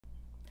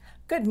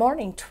Good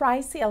morning,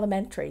 Tri-C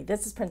Elementary.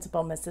 This is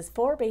Principal Mrs.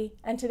 Forby,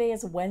 and today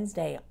is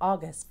Wednesday,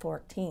 August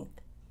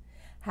 14th.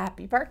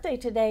 Happy birthday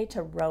today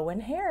to Rowan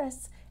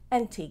Harris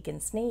and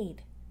Tegan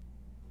Sneed.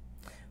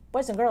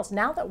 Boys and girls,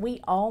 now that we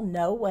all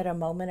know what a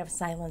moment of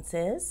silence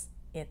is,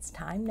 it's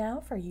time now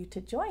for you to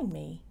join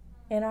me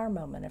in our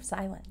moment of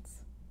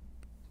silence.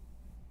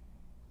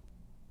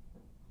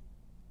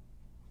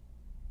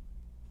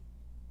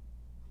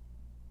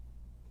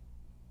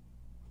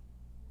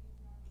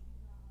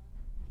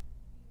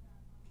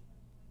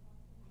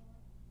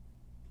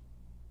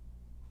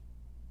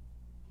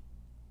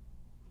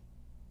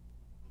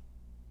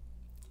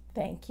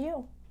 Thank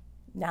you.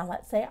 Now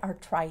let's say our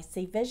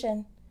Tri-C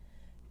vision.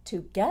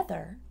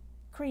 Together,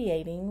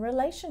 creating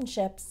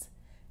relationships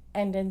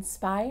and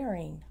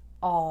inspiring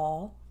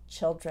all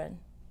children.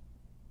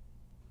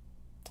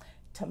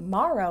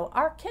 Tomorrow,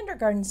 our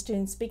kindergarten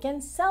students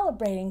begin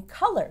celebrating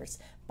colors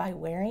by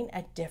wearing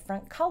a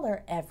different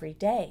color every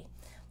day.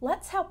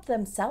 Let's help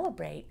them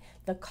celebrate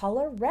the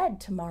color red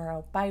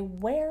tomorrow by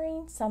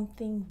wearing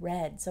something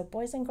red. So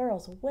boys and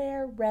girls,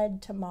 wear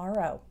red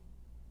tomorrow.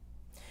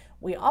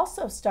 We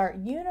also start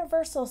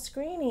universal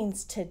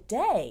screenings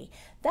today.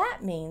 That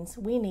means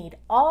we need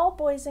all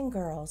boys and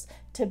girls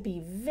to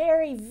be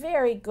very,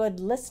 very good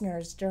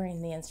listeners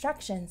during the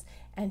instructions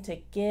and to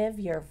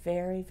give your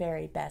very,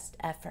 very best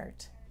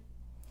effort.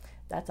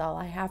 That's all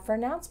I have for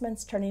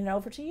announcements. Turning it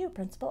over to you,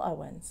 Principal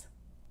Owens.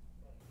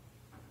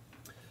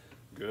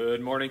 Good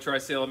morning,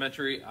 Tri-C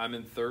Elementary. I'm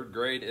in third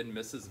grade in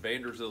Mrs.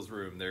 Vanderzil's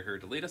room. They're here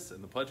to lead us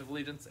in the Pledge of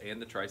Allegiance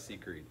and the Tri-C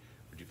Creed.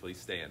 Would you please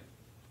stand?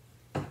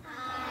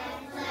 I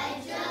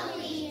pledge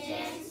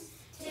allegiance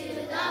to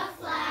the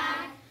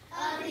flag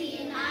of the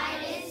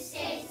United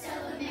States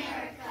of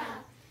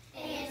America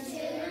and to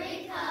the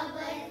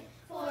republic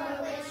for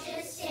which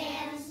it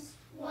stands,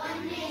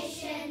 one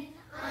nation,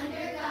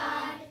 under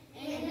God,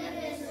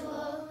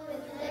 indivisible,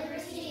 with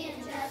liberty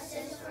and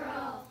justice for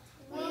all.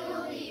 We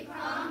will be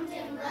prompt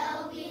and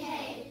well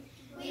behaved.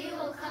 We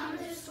will come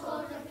to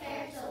school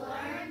prepared to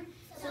learn,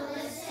 to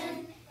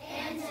listen,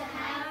 and to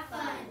have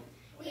fun.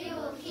 We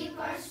will keep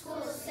our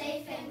schools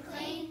safe and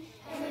clean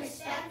and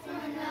respect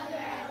one another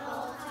at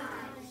all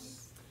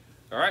times.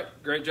 All right,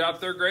 great job,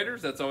 third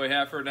graders. That's all we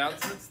have for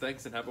announcements.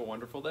 Thanks and have a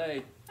wonderful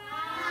day. Bye.